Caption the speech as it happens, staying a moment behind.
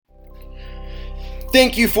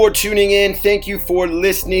Thank you for tuning in. Thank you for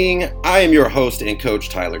listening. I am your host and coach,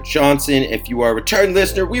 Tyler Johnson. If you are a return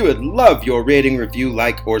listener, we would love your rating, review,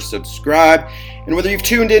 like, or subscribe. And whether you've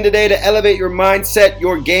tuned in today to elevate your mindset,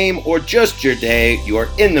 your game, or just your day, you are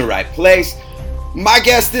in the right place. My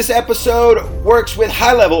guest this episode works with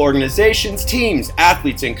high-level organizations, teams,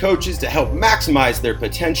 athletes, and coaches to help maximize their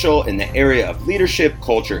potential in the area of leadership,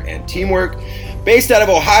 culture, and teamwork. Based out of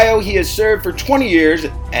Ohio, he has served for 20 years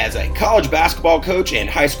as a college basketball coach and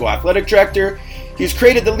high school athletic director. He's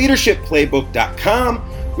created the LeadershipPlaybook.com,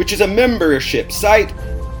 which is a membership site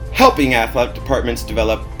helping athletic departments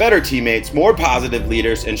develop better teammates, more positive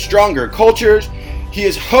leaders, and stronger cultures. He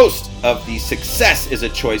is host of the Success is a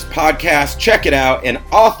Choice podcast. Check it out, and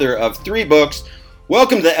author of 3 books.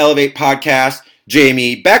 Welcome to the Elevate Podcast,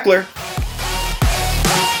 Jamie Beckler.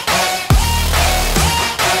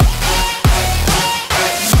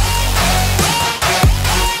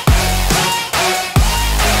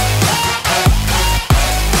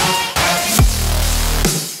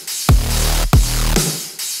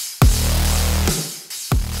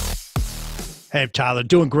 Hey, Tyler,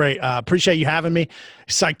 doing great. Appreciate you having me.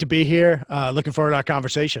 Psyched to be here. Looking forward to our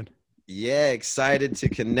conversation. Yeah, excited to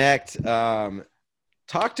connect.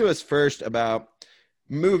 Talk to us first about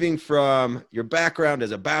moving from your background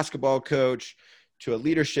as a basketball coach to a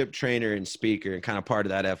leadership trainer and speaker, and kind of part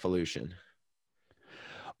of that evolution.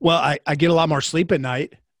 Well, I get a lot more sleep at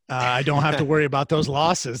night. I don't have to worry about those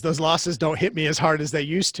losses. Those losses don't hit me as hard as they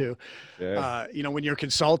used to, Yeah. when you're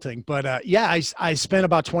consulting. But I spent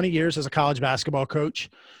about 20 years as a college basketball coach,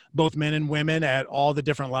 both men and women at all the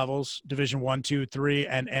different levels, Division I, II, III,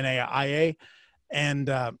 and NAIA. And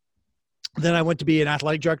then I went to be an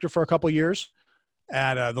athletic director for a couple of years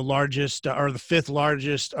at the largest or the 5th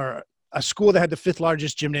largest, or a school that had the 5th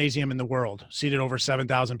largest gymnasium in the world, seated over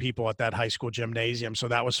 7,000 people at that high school gymnasium. So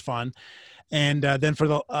that was fun. And then for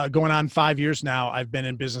the going on 5 years now, I've been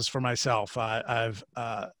in business for myself. I've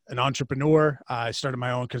an entrepreneur. I started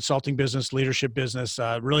my own consulting business, leadership business,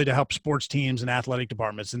 really to help sports teams and athletic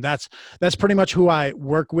departments. And that's pretty much who I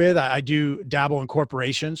work with. I do dabble in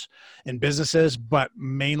corporations and businesses, but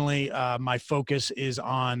mainly my focus is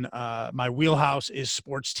on my wheelhouse is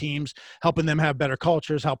sports teams, helping them have better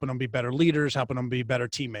cultures, helping them be better leaders, helping them be better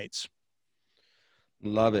teammates.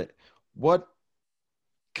 Love it.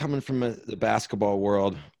 Coming from the basketball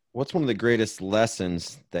world, what's one of the greatest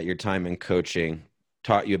lessons that your time in coaching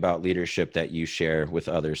taught you about leadership that you share with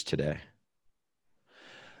others today?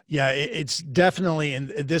 Yeah, it's definitely,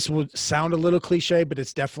 and this would sound a little cliche, but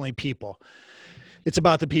it's definitely people. It's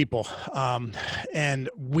about the people. And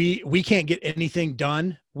we can't get anything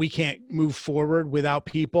done. We can't move forward without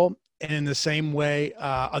people. And in the same way,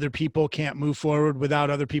 other people can't move forward without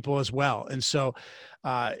other people as well. And so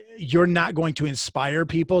you're not going to inspire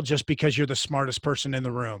people just because you're the smartest person in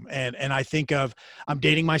the room. And I think I'm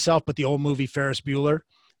dating myself, but the old movie Ferris Bueller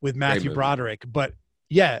with Matthew Broderick. But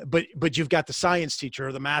yeah, but you've got the science teacher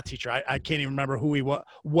or the math teacher. I can't even remember who he was,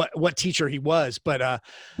 what teacher he was, but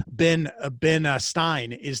Ben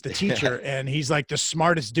Stein is the teacher, and he's like the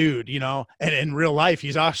smartest dude, and in real life,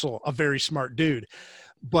 he's also a very smart dude.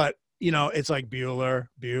 But it's like Bueller,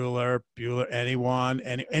 anyone.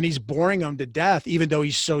 And he's boring them to death, even though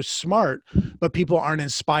he's so smart, but people aren't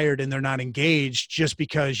inspired and they're not engaged just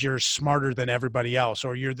because you're smarter than everybody else,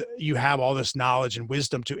 or you have all this knowledge and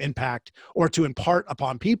wisdom to impact or to impart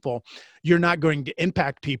upon people. You're not going to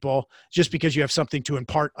impact people just because you have something to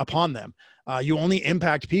impart upon them. You only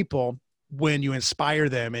impact people when you inspire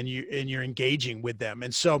them and you're engaging with them.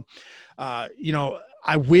 And so,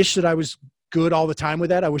 I wish that I was good all the time with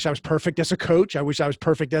that. I wish I was perfect as a coach. I wish I was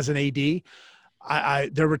perfect as an AD.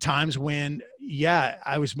 There were times when,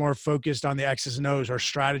 I was more focused on the X's and O's or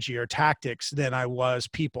strategy or tactics than I was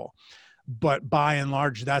people. But by and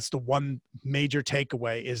large, that's the one major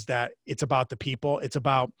takeaway, is that it's about the people. It's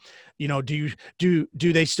about, do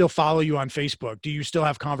they still follow you on Facebook? Do you still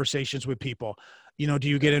have conversations with people? Do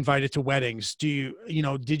you get invited to weddings? Did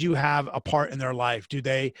you have a part in their life? Do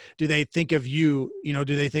they think of you, do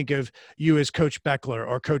they think of you as Coach Beckler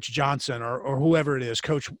or Coach Johnson or whoever it is,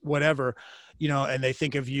 Coach whatever, and they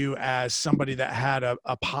think of you as somebody that had a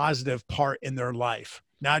positive part in their life,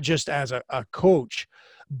 not just as a coach,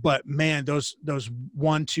 but man, those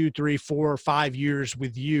 1, 2, 3, 4, 5 years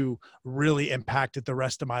with you really impacted the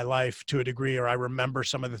rest of my life to a degree, or I remember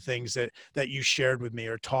some of the things that you shared with me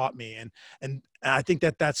or taught me. And I think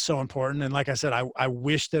that's so important. And like I said, I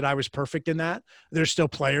wish that I was perfect in that. There's still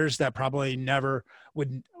players that probably never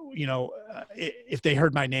would, if they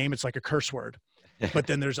heard my name, it's like a curse word. But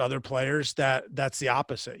then there's other players that's the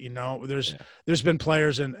opposite. There's been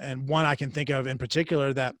players, and one I can think of in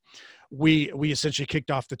particular that we essentially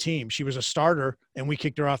kicked off the team. She was a starter and we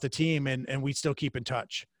kicked her off the team, and we still keep in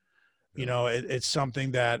touch. You know, it's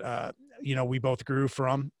something that, you know, we both grew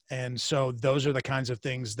from. And so those are the kinds of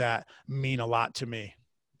things that mean a lot to me.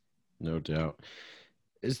 No doubt.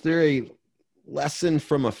 Is there a lesson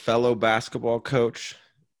from a fellow basketball coach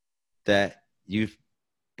that you've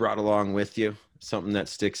brought along with you? Something that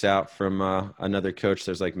sticks out from another coach?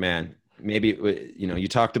 There's like, man, maybe, you know, you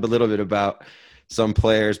talked a little bit about some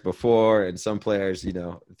players before and some players, you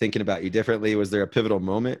know, thinking about you differently. Was there a pivotal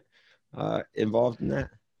moment involved in that?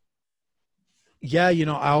 Yeah. You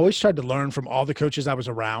know, I always tried to learn from all the coaches I was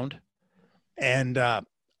around. And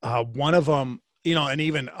one of them, you know, and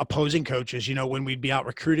even opposing coaches, you know, when we'd be out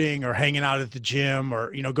recruiting or hanging out at the gym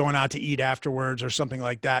or, you know, going out to eat afterwards or something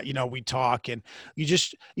like that, you know, we talk, and you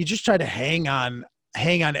just try to hang on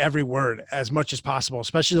every word as much as possible,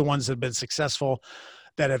 especially the ones that have been successful,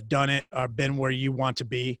 that have done it or been where you want to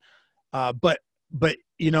be. But,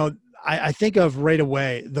 you know, I think of right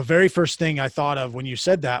away, the very first thing I thought of when you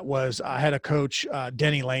said that was I had a coach,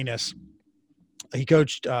 Denny Lanus. He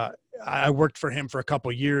coached, I worked for him for a couple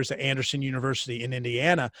of years at Anderson University in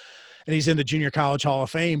Indiana, and he's in the Junior College Hall of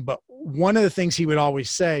Fame. But one of the things he would always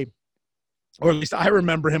say, or at least I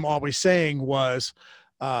remember him always saying, was,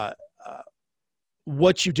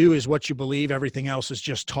 what you do is what you believe. Everything else is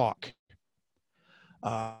just talk.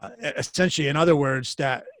 Essentially, in other words,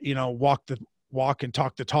 that, you know, walk the walk and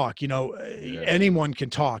talk the talk. You know, anyone can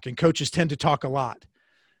talk, and coaches tend to talk a lot.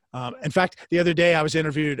 In fact, the other day I was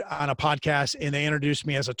interviewed on a podcast and they introduced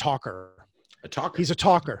me as a talker. A talker? He's a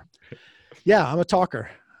talker. Yeah, I'm a talker.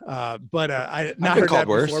 But I not heard that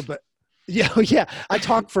worse before, but yeah, I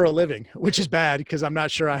talk for a living, which is bad because I'm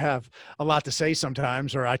not sure I have a lot to say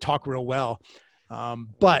sometimes, or I talk real well.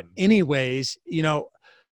 But anyways, you know,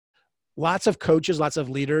 lots of coaches, lots of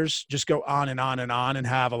leaders just go on and on and on and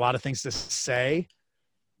have a lot of things to say,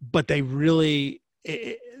 but they really,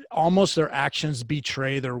 almost their actions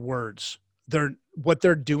betray their words. What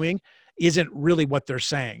they're doing isn't really what they're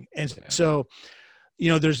saying. And so, you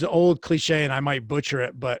know, there's the old cliche, and I might butcher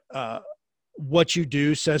it, but what you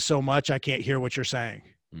do says so much, I can't hear what you're saying.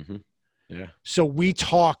 Mm-hmm. Yeah. So we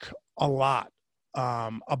talk a lot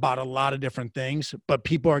about a lot of different things, but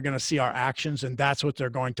people are going to see our actions, and that's what they're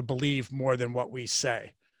going to believe more than what we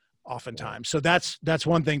say oftentimes. So that's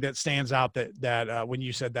one thing that stands out that when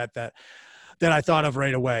you said that I thought of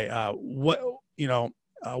right away. What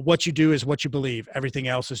you do is what you believe. Everything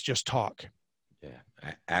else is just talk. Yeah.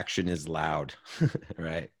 Action is loud.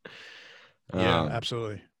 Right. Yeah,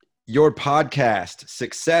 absolutely. Your podcast,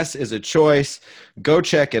 Success is a Choice. Go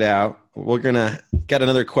check it out. We're going to get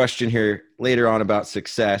another question here later on about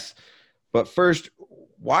success. But first,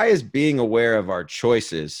 why is being aware of our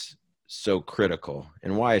choices so critical?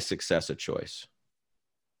 And why is success a choice?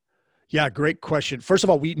 Yeah, great question. First of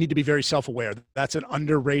all, we need to be very self-aware. That's an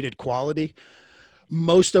underrated quality.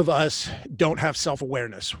 Most of us don't have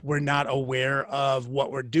self-awareness. We're not aware of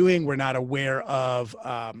what we're doing. We're not aware of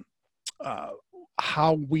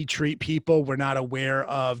how we treat people. We're not aware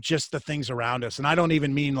of just the things around us. And I don't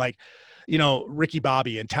even mean like, you know, Ricky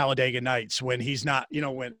Bobby in Talladega Nights when he's not, you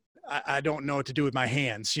know, when I don't know what to do with my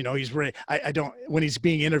hands. You know, he's really, I don't, when he's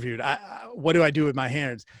being interviewed, what do I do with my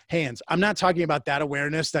hands? I'm not talking about that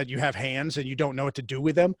awareness that you have hands and you don't know what to do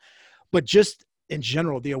with them, but just in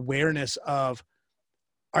general, the awareness of,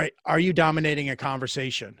 all right, are you dominating a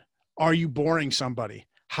conversation? Are you boring somebody?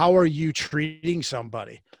 How are you treating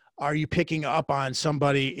somebody? Are you picking up on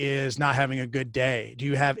somebody is not having a good day? Do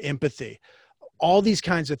you have empathy? All these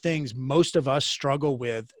kinds of things most of us struggle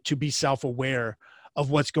with, to be self-aware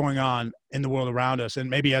of what's going on in the world around us. And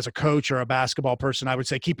maybe as a coach or a basketball person, I would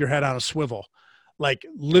say, keep your head on a swivel, like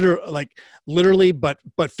literally, but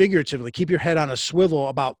figuratively, keep your head on a swivel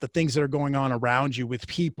about the things that are going on around you with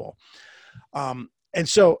people. And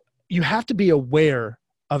so you have to be aware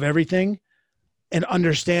of everything and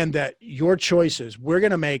understand that your choices, we're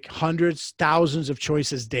going to make hundreds, thousands of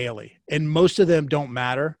choices daily, and most of them don't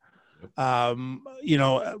matter. Do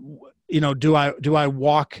I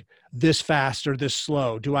walk this fast or this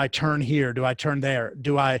slow? Do I turn here? Do I turn there?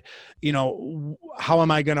 How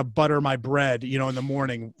am I going to butter my bread, in the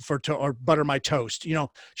morning or butter my toast?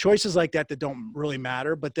 Choices like that don't really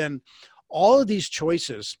matter. But then all of these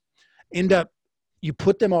choices you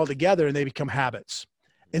put them all together and they become habits.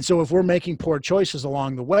 And so if we're making poor choices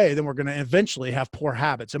along the way, then we're going to eventually have poor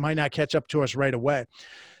habits. It might not catch up to us right away.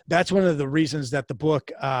 That's one of the reasons that the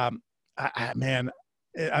book,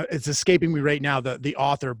 it's escaping me right now, the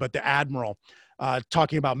author, but the Admiral,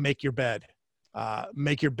 talking about make your bed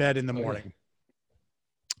in the morning.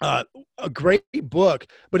 Uh, a great book,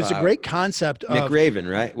 but it's a great concept of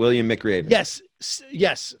McRaven, right? William McRaven. Yes.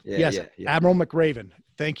 Yeah. Admiral McRaven.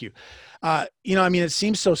 Thank you. I mean, it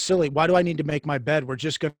seems so silly. Why do I need to make my bed? We're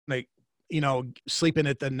just going to, sleep in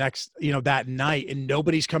it the next, that night, and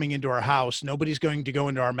nobody's coming into our house. Nobody's going to go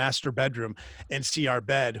into our master bedroom and see our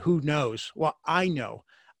bed. Who knows? Well, I know,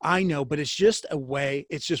 but it's just a way.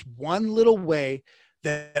 It's just one little way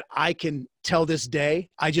that I can tell this day,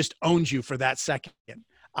 I just owned you for that second.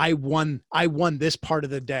 I won this part of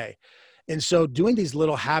the day. And so doing these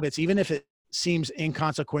little habits, even if it seems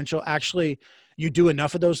inconsequential, actually you do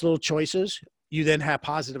enough of those little choices, you then have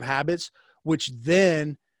positive habits, which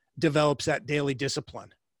then develops that daily discipline.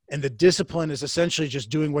 And the discipline is essentially just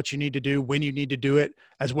doing what you need to do when you need to do it,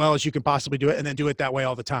 as well as you can possibly do it, and then do it that way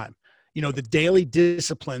all the time. The daily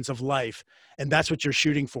disciplines of life, and that's what you're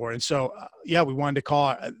shooting for. And so, we wanted to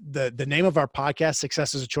call the name of our podcast,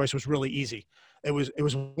 Success is a Choice, was really easy. It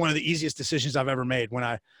was one of the easiest decisions I've ever made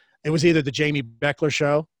it was either the Jamie Beckler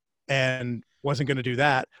show and wasn't going to do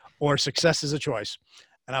that, or Success is a Choice.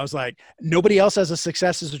 And I was like, nobody else has a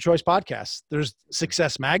Success is a Choice podcast. There's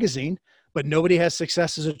Success Magazine, but nobody has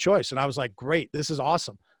Success is a Choice. And I was like, great, this is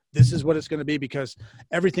awesome. This is what it's going to be, because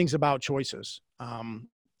everything's about choices.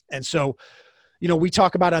 And so, we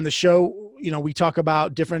talk about on the show, we talk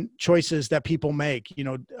about different choices that people make,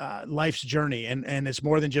 life's journey. And it's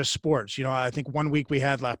more than just sports. I think one week we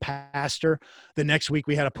had a pastor. The next week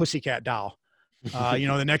we had a pussycat doll.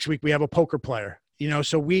 The next week we have a poker player.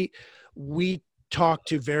 So we talk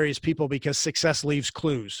to various people because success leaves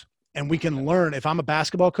clues. And we can learn. If I'm a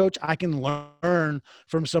basketball coach, I can learn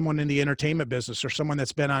from someone in the entertainment business, or someone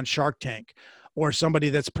that's been on Shark Tank, or somebody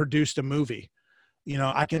that's produced a movie.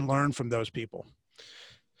 I can learn from those people.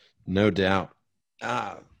 No doubt.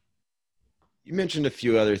 You mentioned a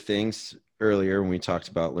few other things earlier when we talked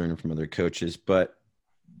about learning from other coaches, but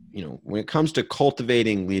when it comes to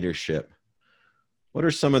cultivating leadership, what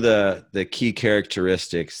are some of the key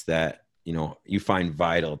characteristics that, you find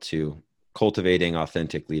vital to cultivating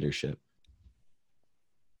authentic leadership?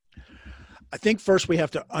 I think first we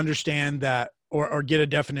have to understand that, or get a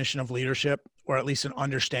definition of leadership, or at least an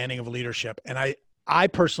understanding of leadership. And I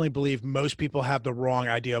personally believe most people have the wrong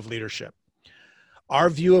idea of leadership. Our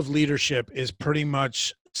view of leadership is pretty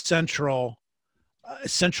much centrally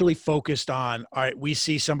focused on, all right, we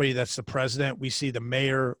see somebody that's the president, we see the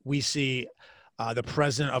mayor, we see the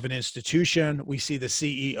president of an institution, we see the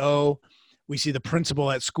CEO, we see the principal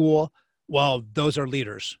at school. Well, those are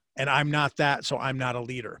leaders, and I'm not that, so I'm not a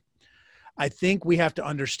leader. I think we have to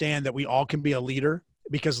understand that we all can be a leader,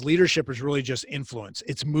 because leadership is really just influence.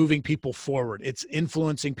 It's moving people forward. It's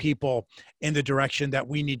influencing people in the direction that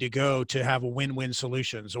we need to go to have a win-win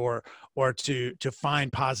solutions, or to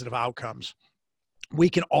find positive outcomes. We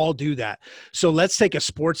can all do that. So let's take a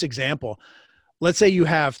sports example. Let's say you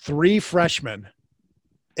have 3 freshmen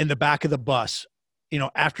in the back of the bus,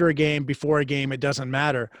 after a game, before a game, it doesn't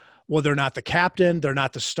matter. Well, they're not the captain. They're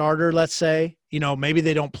not the starter, let's say. Maybe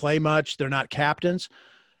they don't play much. They're not captains.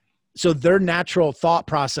 So their natural thought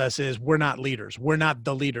process is, we're not leaders. We're not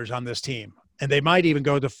the leaders on this team. And they might even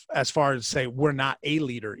go as far as say, we're not a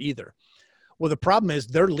leader either. Well, the problem is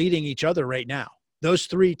they're leading each other right now. Those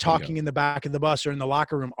 3 talking in the back of the bus or in the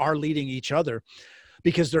locker room are leading each other,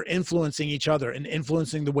 because they're influencing each other and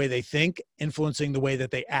influencing the way they think, influencing the way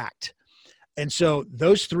that they act. And so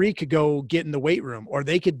those 3 could go get in the weight room, or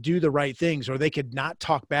they could do the right things, or they could not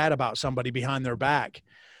talk bad about somebody behind their back.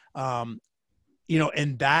 And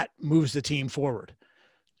that moves the team forward.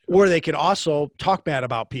 Or they could also talk bad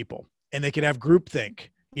about people, and they could have groupthink.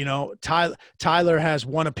 Tyler has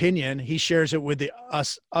one opinion. He shares it with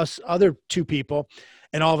us other 2 people.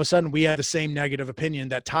 And all of a sudden we have the same negative opinion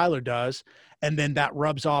that Tyler does. And then that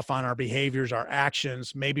rubs off on our behaviors, our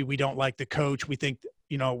actions. Maybe we don't like the coach. We think,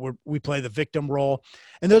 we play the victim role,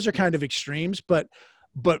 and those are kind of extremes, but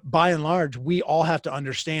by and large, we all have to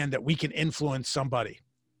understand that we can influence somebody.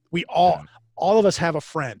 We all of us have a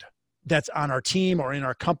friend that's on our team or in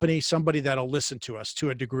our company, somebody that'll listen to us to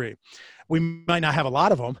a degree. We might not have a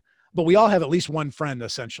lot of them, but we all have at least one friend,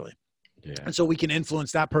 essentially. Yeah. And so we can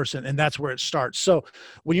influence that person, and that's where it starts. So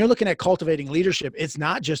when you're looking at cultivating leadership, it's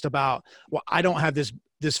not just about, well, I don't have this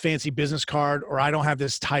fancy business card, or I don't have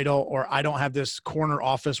this title, or I don't have this corner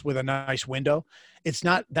office with a nice window.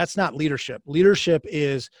 That's not leadership. Leadership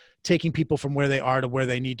is taking people from where they are to where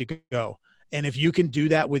they need to go. And if you can do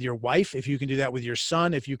that with your wife, if you can do that with your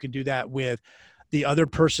son, if you can do that with the other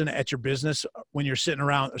person at your business, when you're standing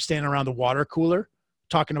around the water cooler,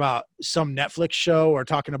 talking about some Netflix show or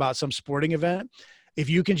talking about some sporting event, if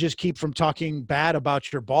you can just keep from talking bad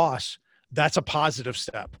about your boss, that's a positive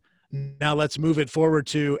step. Now let's move it forward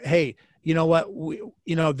to, hey, you know what?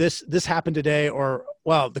 This happened today, or,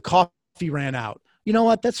 well, the coffee ran out. You know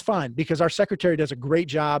what? That's fine, because our secretary does a great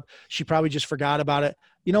job. She probably just forgot about it.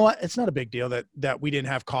 You know what? It's not a big deal that we didn't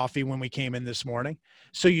have coffee when we came in this morning.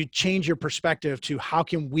 So you change your perspective to how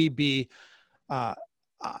can we be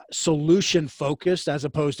solution focused as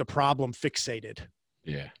opposed to problem fixated.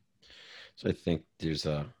 Yeah. So I think there's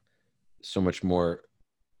so much more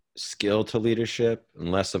skill to leadership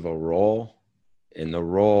and less of a role. And the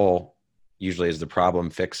role usually is the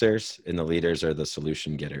problem fixers, and the leaders are the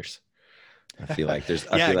solution getters. I feel like there's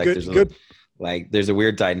there's a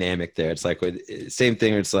weird dynamic there. It's like same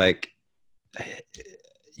thing. It's like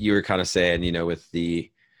you were kind of saying, with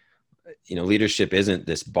the, leadership isn't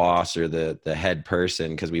this boss or the head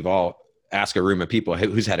person, because we've all asked a room of people, hey,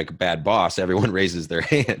 who's had a bad boss? Everyone raises their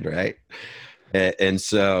hand, right? And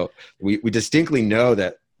so we distinctly know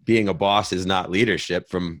that being a boss is not leadership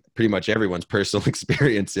from pretty much everyone's personal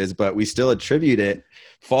experiences, but we still attribute it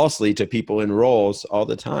falsely to people in roles all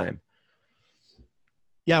the time.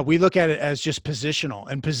 Yeah, we look at it as just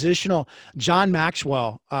positional. John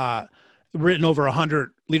Maxwell, written over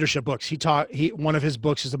 100 leadership books. One of his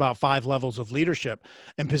books is about 5 levels of leadership,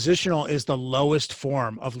 and positional is the lowest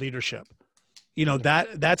form of leadership.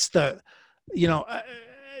 It's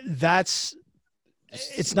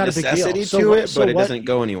not a big deal. But it doesn't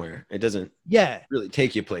go anywhere. It doesn't really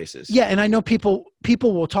take you places. Yeah. And I know people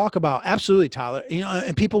will talk about, absolutely, Tyler,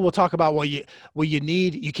 and people will talk about, you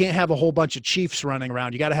can't have a whole bunch of chiefs running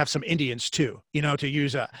around. You got to have some Indians too, to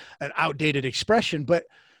use an outdated expression. But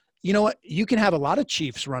you know what? You can have a lot of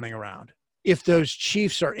chiefs running around if those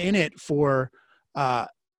chiefs are in it for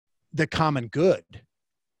the common good.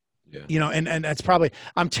 Yeah. And that's probably,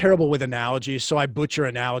 I'm terrible with analogies, so I butcher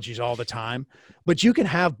analogies all the time. But you can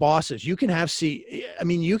have bosses. You can have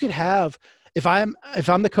you could have, if I'm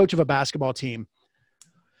the coach of a basketball team,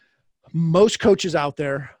 most coaches out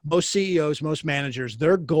there, most CEOs, most managers,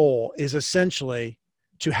 their goal is essentially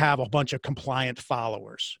to have a bunch of compliant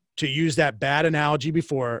followers. To use that bad analogy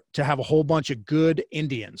before, to have a whole bunch of good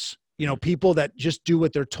Indians, people that just do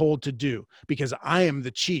what they're told to do, because I am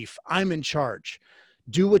the chief. I'm in charge.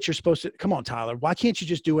 Do what you're supposed to. Come on, Tyler. Why can't you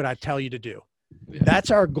just do what I tell you to do? Yeah.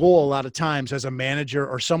 That's our goal a lot of times as a manager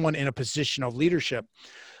or someone in a position of leadership.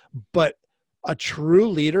 But a true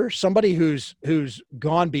leader, somebody who's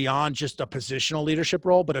gone beyond just a positional leadership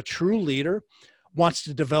role, but a true leader wants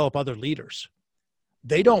to develop other leaders.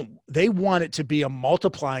 They want it to be a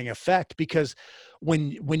multiplying effect, because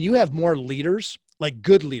when you have more leaders, like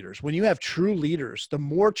good leaders, when you have true leaders, the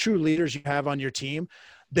more true leaders you have on your team,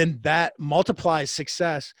 then that multiplies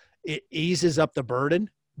success. It eases up the burden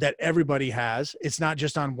that everybody has. It's not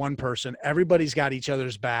just on one person. Everybody's got each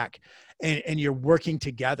other's back, and you're working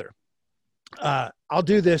together. I'll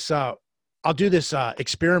do this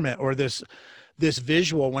experiment or this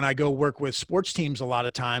visual when I go work with sports teams a lot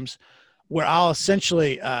of times, where I'll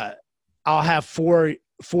essentially I'll have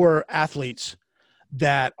four athletes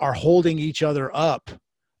that are holding each other up.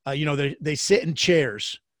 They sit in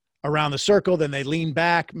chairs around the circle, then they lean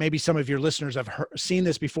back. Maybe some of your listeners have seen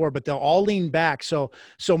this before, but they'll all lean back. So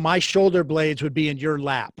my shoulder blades would be in your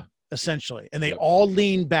lap, essentially, and they all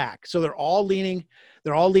lean back. So they're all leaning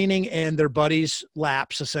in their buddies'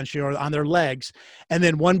 laps, essentially, or on their legs. And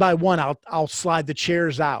then one by one, I'll slide the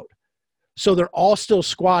chairs out. So they're all still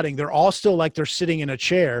squatting. They're all still like they're sitting in a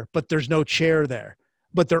chair, but there's no chair there.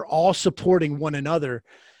 But they're all supporting one another.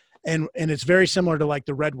 And it's very similar to like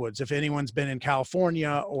the redwoods. If anyone's been in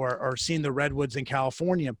California or seen the redwoods in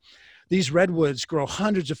California, these redwoods grow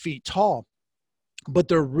hundreds of feet tall, but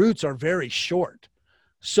their roots are very short.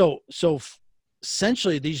 So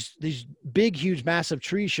essentially these big, huge, massive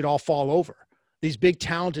trees should all fall over. These big,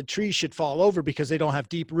 talented trees should fall over because they don't have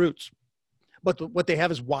deep roots, but what they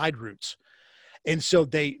have is wide roots. And so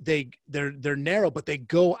they're narrow, but they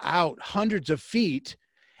go out hundreds of feet,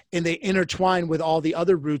 and they intertwine with all the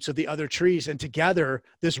other roots of the other trees. And together,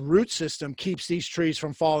 this root system keeps these trees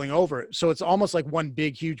from falling over. So it's almost like one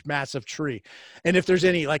big, huge, massive tree. And if there's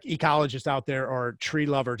any like ecologists out there or tree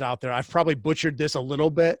lovers out there, I've probably butchered this a little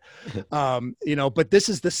bit, but this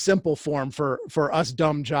is the simple form for us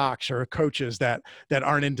dumb jocks or coaches that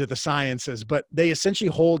aren't into the sciences, but they essentially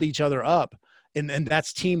hold each other up. And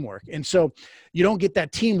that's teamwork. And so you don't get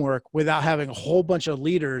that teamwork without having a whole bunch of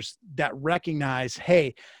leaders that recognize,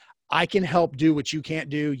 hey, I can help do what you can't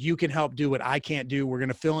do. You can help do what I can't do. We're going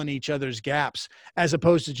to fill in each other's gaps, as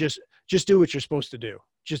opposed to just do what you're supposed to do.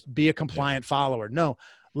 Just be a compliant follower. No,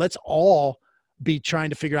 let's all be trying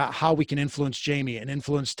to figure out how we can influence Jamie and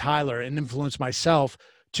influence Tyler and influence myself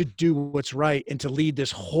to do what's right and to lead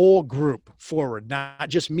this whole group forward, not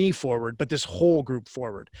just me forward, but this whole group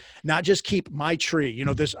forward, not just keep my tree,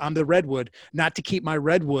 I'm the redwood, not to keep my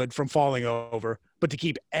redwood from falling over, but to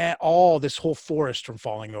keep all this whole forest from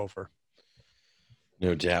falling over.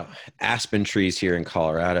 No doubt. Aspen trees here in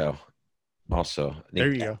Colorado. Also,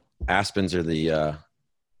 there you go. Aspens are the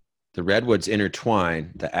redwoods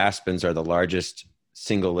intertwine. The aspens are the largest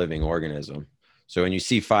single living organism. So when you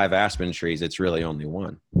see 5 aspen trees, it's really only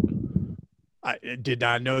one. I did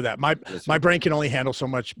not know that. My brain can only handle so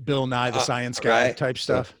much Bill Nye the Science Guy type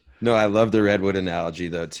stuff. No, I love the redwood analogy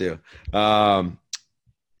though too.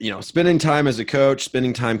 Spending time as a coach,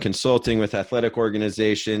 spending time consulting with athletic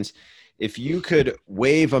organizations. If you could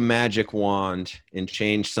wave a magic wand and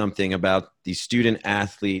change something about the student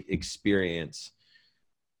athlete experience,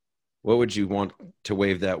 what would you want to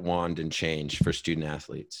wave that wand and change for student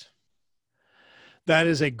athletes? That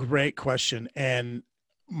is a great question. And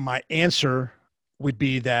my answer would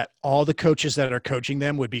be that all the coaches that are coaching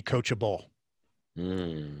them would be coachable.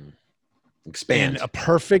 Expand. In a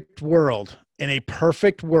perfect world, the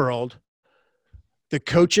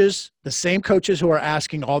same coaches who are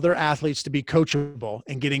asking all their athletes to be coachable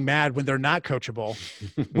and getting mad when they're not coachable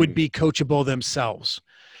would be coachable themselves.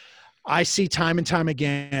 I see time and time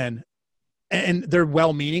again, and they're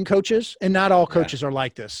well-meaning coaches, and not all coaches are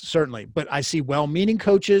like this, certainly, but I see well-meaning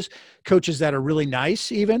coaches that are really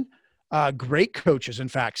nice, even great coaches, in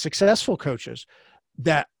fact, successful coaches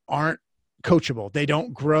that aren't coachable. They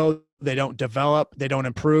don't grow, they don't develop, they don't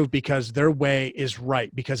improve because their way is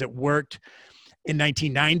right, because it worked in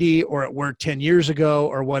 1990 or it worked 10 years ago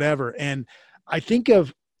or whatever. And I think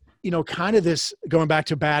of, kind of this, going back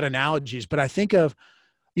to bad analogies, but I think of,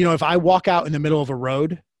 if I walk out in the middle of a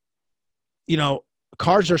road,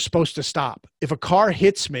 cars are supposed to stop. If a car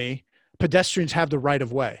hits me, pedestrians have the right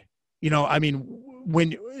of way. Even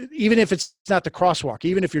if it's not the crosswalk,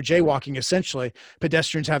 even if you're jaywalking, essentially,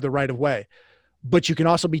 pedestrians have the right of way. But you can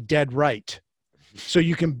also be dead right. So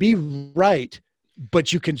you can be right,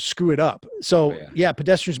 but you can screw it up. So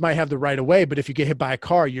pedestrians might have the right of way, but if you get hit by a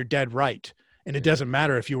car, you're dead right. And it doesn't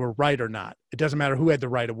matter if you were right or not. It doesn't matter who had the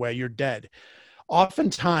right of way, you're dead.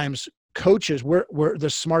 Oftentimes, coaches, we're the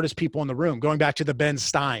smartest people in the room. Going back to the Ben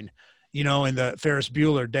Stein, in the Ferris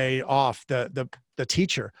Bueller Day Off, the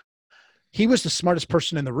teacher, he was the smartest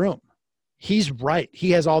person in the room. He's right.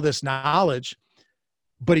 He has all this knowledge,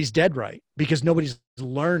 but he's dead right because nobody's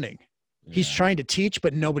learning. Yeah. He's trying to teach,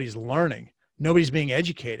 but nobody's learning. Nobody's being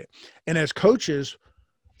educated. And as coaches,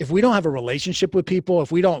 if we don't have a relationship with people,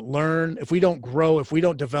 if we don't learn, if we don't grow, if we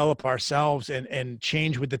don't develop ourselves and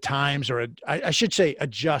change with the times, or I should say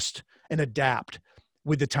adjust and adapt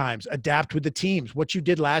with the times, adapt with the teams. What you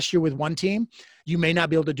did last year with one team, you may not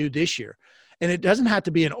be able to do this year. And it doesn't have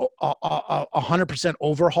to be a 100%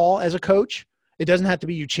 overhaul as a coach. It doesn't have to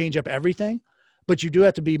be you change up everything, but you do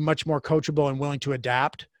have to be much more coachable and willing to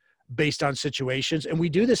adapt based on situations. And we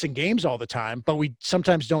do this in games all the time, but we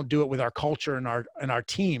sometimes don't do it with our culture and our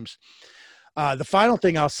teams. The final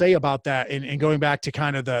thing I'll say about that, and going back to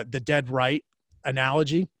kind of the dead right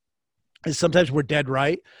analogy, is sometimes we're dead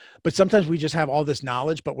right, but sometimes we just have all this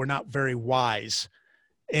knowledge, but we're not very wise.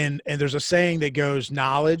 And there's a saying that goes,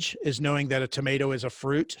 knowledge is knowing that a tomato is a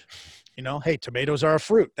fruit. Hey, tomatoes are a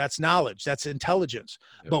fruit. That's knowledge. That's intelligence.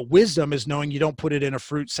 Yep. But wisdom is knowing you don't put it in a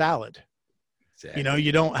fruit salad. Exactly.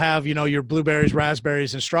 You don't have, your blueberries,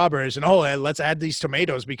 raspberries, and strawberries, and let's add these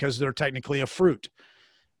tomatoes because they're technically a fruit.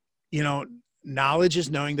 Knowledge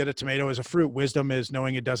is knowing that a tomato is a fruit. Wisdom is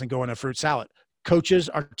knowing it doesn't go in a fruit salad. Coaches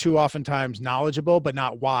are too oftentimes knowledgeable, but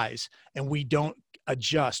not wise. And we don't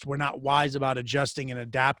adjust. We're not wise about adjusting and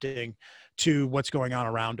adapting to what's going on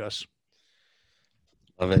around us.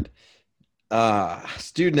 Love it.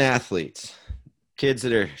 Student athletes, kids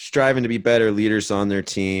that are striving to be better leaders on their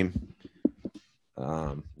team.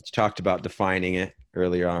 You talked about defining it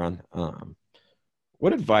earlier on.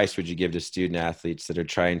 What advice would you give to student athletes that are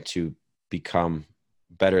trying to become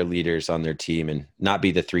better leaders on their team and not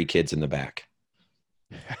be the 3 kids in the back?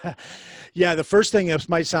 Yeah, the first thing, this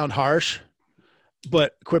might sound harsh,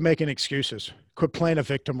 but quit making excuses. Quit playing a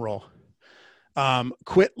victim role.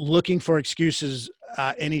 Quit looking for excuses,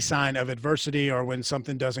 any sign of adversity or when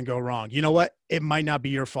something doesn't go wrong. You know what? It might not be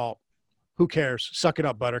your fault. Who cares? Suck it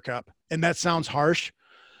up, buttercup. And that sounds harsh,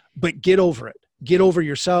 but get over it. Get over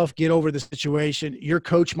yourself. Get over the situation. Your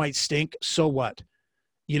coach might stink. So what?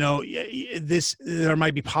 There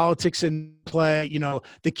might be politics in play.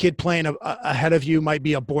 The kid playing ahead of you might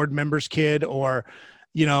be a board member's kid, or,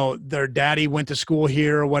 their daddy went to school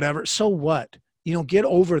here or whatever. So what? Get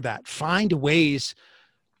over that. Find ways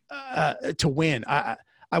to win.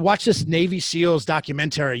 I watched this Navy SEALs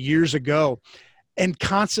documentary years ago, and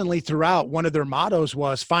constantly throughout, one of their mottos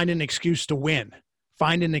was find an excuse to win,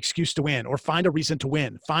 find an excuse to win, or find a reason to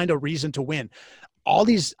win, find a reason to win. All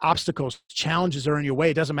these obstacles, challenges are in your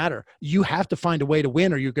way. It doesn't matter. You have to find a way to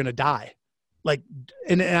win or you're going to die. Like,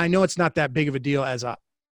 and I know it's not that big of a deal as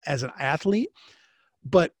an athlete,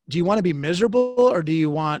 but do you want to be miserable or do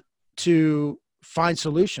you want to find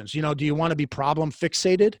solutions? You know, do you want to be problem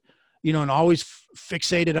fixated, you know, and always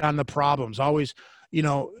fixated on the problems, always, you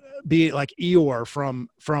know, be like Eeyore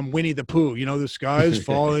from Winnie the Pooh, you know, the sky is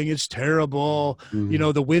falling, it's terrible. You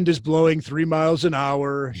know, the wind is blowing 3 miles an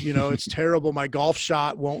hour, you know, it's terrible. My golf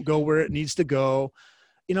shot won't go where it needs to go.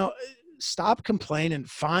 You know, stop complaining,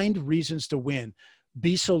 find reasons to win,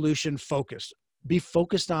 be solution focused, be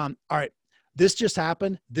focused on, all right, this just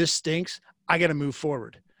happened. This stinks. I got to move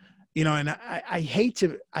forward, you know, and I hate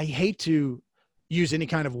to use any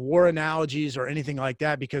kind of war analogies or anything like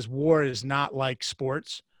that because war is not like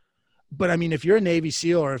sports. But I mean, if you're a Navy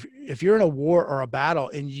SEAL or if you're in a war or a battle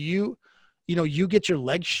and you get your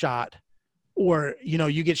leg shot or, you know,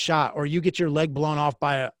 you get shot or you get your leg blown off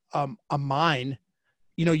by a mine,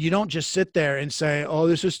 you know, you don't just sit there and say, oh,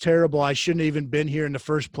 this is terrible. I shouldn't have even been here in the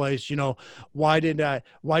first place. You know, why didn't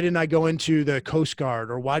I go into the Coast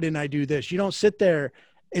Guard or why didn't I do this? You don't sit there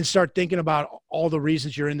and start thinking about all the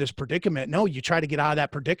reasons you're in this predicament. No, you try to get out of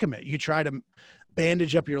that predicament. You try to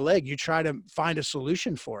bandage up your leg. You try to find a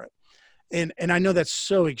solution for it. And I know that's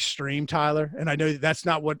so extreme, Tyler, and I know that's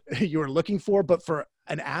not what you were looking for, but for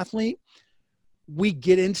an athlete, we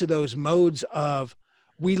get into those modes of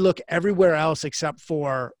we look everywhere else except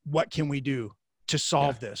for what can we do to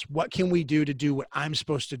solve this? What can we do to do what I'm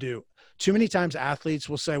supposed to do? Too many times athletes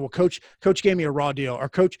will say, well, coach gave me a raw deal, or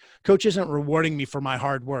coach isn't rewarding me for my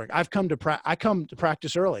hard work. I come to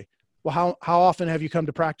practice early. Well, how often have you come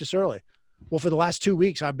to practice early? Well, for the last 2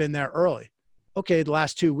 weeks, I've been there early. Okay, the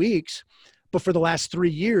last 2 weeks, but for the last 3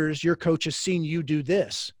 years, your coach has seen you do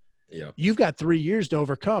this. Yeah. You've got 3 years to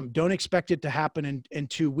overcome. Don't expect it to happen in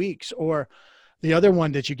 2 weeks. Or the other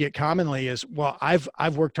one that you get commonly is, well,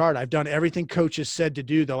 I've worked hard. I've done everything coach has said to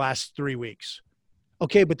do the last 3 weeks.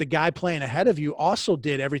 Okay, but the guy playing ahead of you also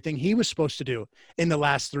did everything he was supposed to do in the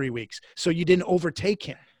last 3 weeks. So you didn't overtake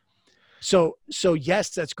him. So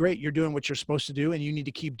yes, that's great. You're doing what you're supposed to do and you need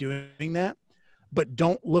to keep doing that. But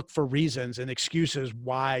don't look for reasons and excuses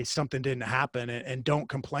why something didn't happen and don't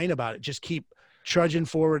complain about it. Just keep trudging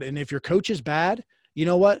forward. And if your coach is bad, you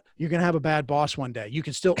know what? You're going to have a bad boss one day. You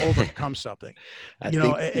can still overcome something.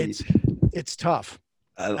 It's tough.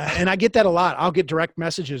 And I get that a lot. I'll get direct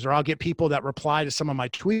messages or I'll get people that reply to some of my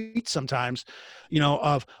tweets sometimes, you know,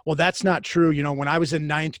 of, well, that's not true. You know, when I was in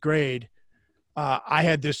 9th grade,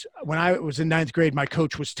 when I was in 9th grade, my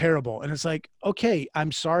coach was terrible. And it's like, okay,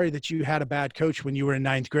 I'm sorry that you had a bad coach when you were in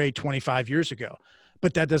 9th grade 25 years ago,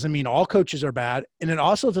 but that doesn't mean all coaches are bad. And it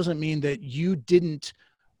also doesn't mean that you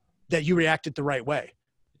reacted the right way.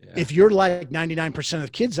 Yeah. If you're like 99%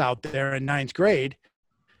 of kids out there in 9th grade,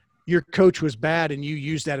 your coach was bad and you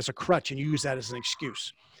use that as a crutch and you use that as an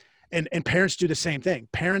excuse. And parents do the same thing.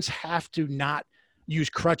 Parents have to not use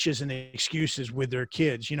crutches and excuses with their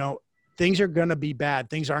kids. You know, things are going to be bad.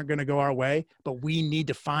 Things aren't going to go our way, but we need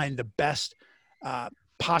to find the best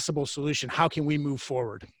possible solution. How can we move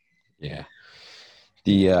forward? Yeah.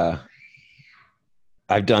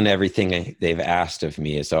 I've done everything they've asked of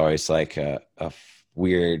me is always like a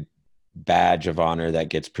weird badge of honor that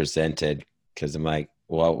gets presented. Cause I'm like,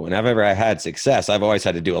 well, whenever I had success, I've always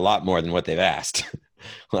had to do a lot more than what they've asked.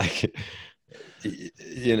 Like,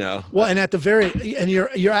 you know. Well, and and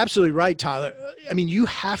you're absolutely right, Tyler. I mean, you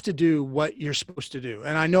have to do what you're supposed to do.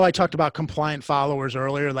 And I know I talked about compliant followers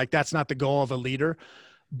earlier, like that's not the goal of a leader,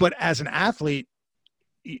 but as an athlete,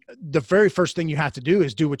 the very first thing you have to do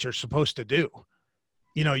is do what you're supposed to do.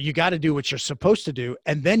 You know, you got to do what you're supposed to do.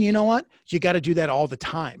 And then you know what? You got to do that all the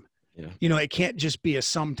time. Yeah. You know, it can't just be a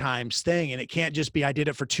sometimes thing, and it can't just be, I did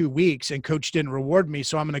it for 2 weeks and coach didn't reward me.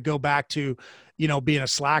 So I'm going to go back to, you know, being a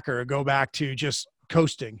slacker or go back to just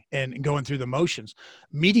coasting and going through the motions.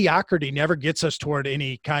 Mediocrity never gets us toward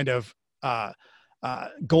any kind of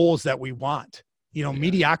goals that we want. You know,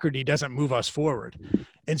 mediocrity doesn't move us forward.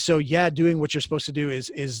 And so, yeah, doing what you're supposed to do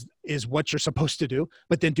is what you're supposed to do,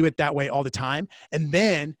 but then do it that way all the time. And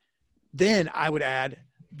then I would add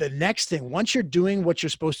the next thing, once you're doing what you're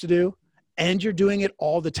supposed to do and you're doing it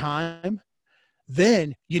all the time,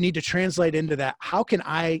 then you need to translate into that. How can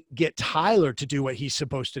I get Tyler to do what he's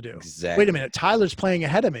supposed to do? Exactly. Wait a minute. Tyler's playing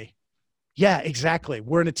ahead of me. Yeah, exactly.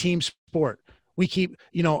 We're in a team sport. We keep,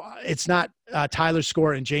 you know, it's not Tyler's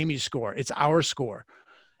score and Jamie's score. It's our score.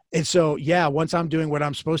 And so, yeah, once I'm doing what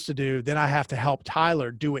I'm supposed to do, then I have to help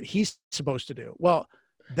Tyler do what he's supposed to do. Well,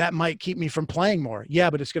 that might keep me from playing more. Yeah,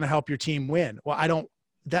 but it's going to help your team win. Well,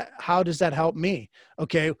 how does that help me?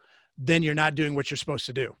 Okay. Then you're not doing what you're supposed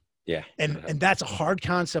to do. Yeah. And that's a hard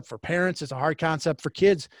concept for parents. It's a hard concept for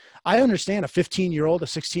kids. I understand a 15-year-old, a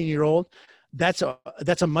 16-year-old, that's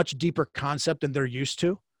a much deeper concept than they're used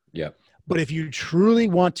to. Yeah. But if you truly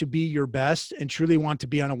want to be your best and truly want to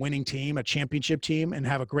be on a winning team, a championship team, and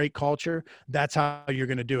have a great culture, that's how you're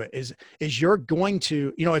going to do it. Is you're going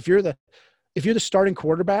to, if you're the starting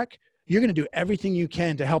quarterback, you're going to do everything you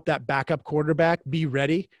can to help that backup quarterback be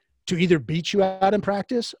ready to either beat you out in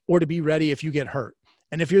practice or to be ready if you get hurt.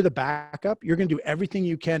 And if you're the backup, you're going to do everything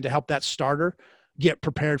you can to help that starter get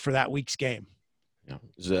prepared for that week's game. Yeah.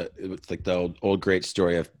 It's like the old great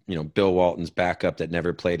story of, Bill Walton's backup that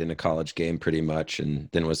never played in a college game pretty much. And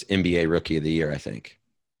then was NBA Rookie of the Year, I think.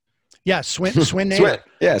 Yeah. Swin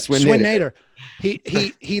Nader. Swin Nader.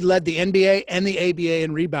 He led the NBA and the ABA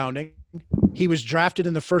in rebounding. He was drafted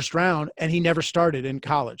in the first round and he never started in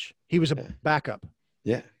college. He was a backup.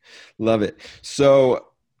 Yeah. Love it. So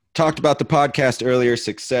talked about the podcast earlier.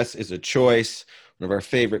 Success is a choice. One of our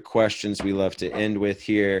favorite questions we love to end with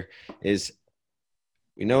here is,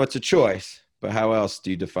 we know it's a choice, but how else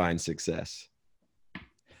do you define success?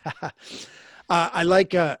 I like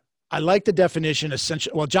the definition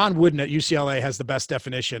essentially. Well, John Wooden at UCLA has the best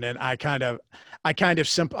definition, and I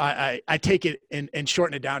take it and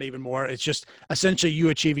shorten it down even more. It's just essentially you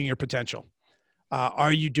achieving your potential.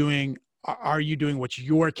 Are you doing what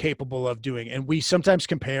you're capable of doing? And we sometimes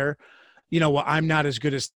compare, well, I'm not as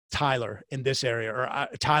good as Tyler in this area, or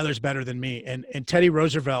Tyler's better than me. And Teddy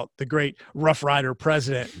Roosevelt, the great Rough Rider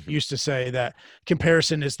president, used to say that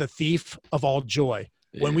comparison is the thief of all joy.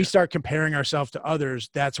 Yeah. When we start comparing ourselves to others,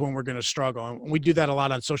 that's when we're going to struggle. And we do that a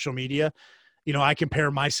lot on social media. I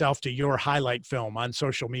compare myself to your highlight film on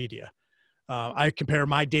social media. I compare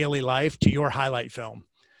my daily life to your highlight film.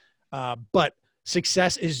 But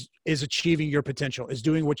success is achieving your potential, is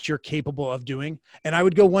doing what you're capable of doing. And I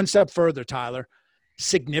would go one step further, Tyler.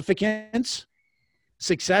 Success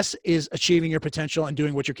is achieving your potential and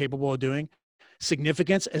doing what you're capable of doing.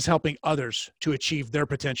 Significance is helping others to achieve their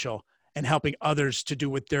potential and helping others to do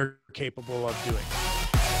what they're capable of doing.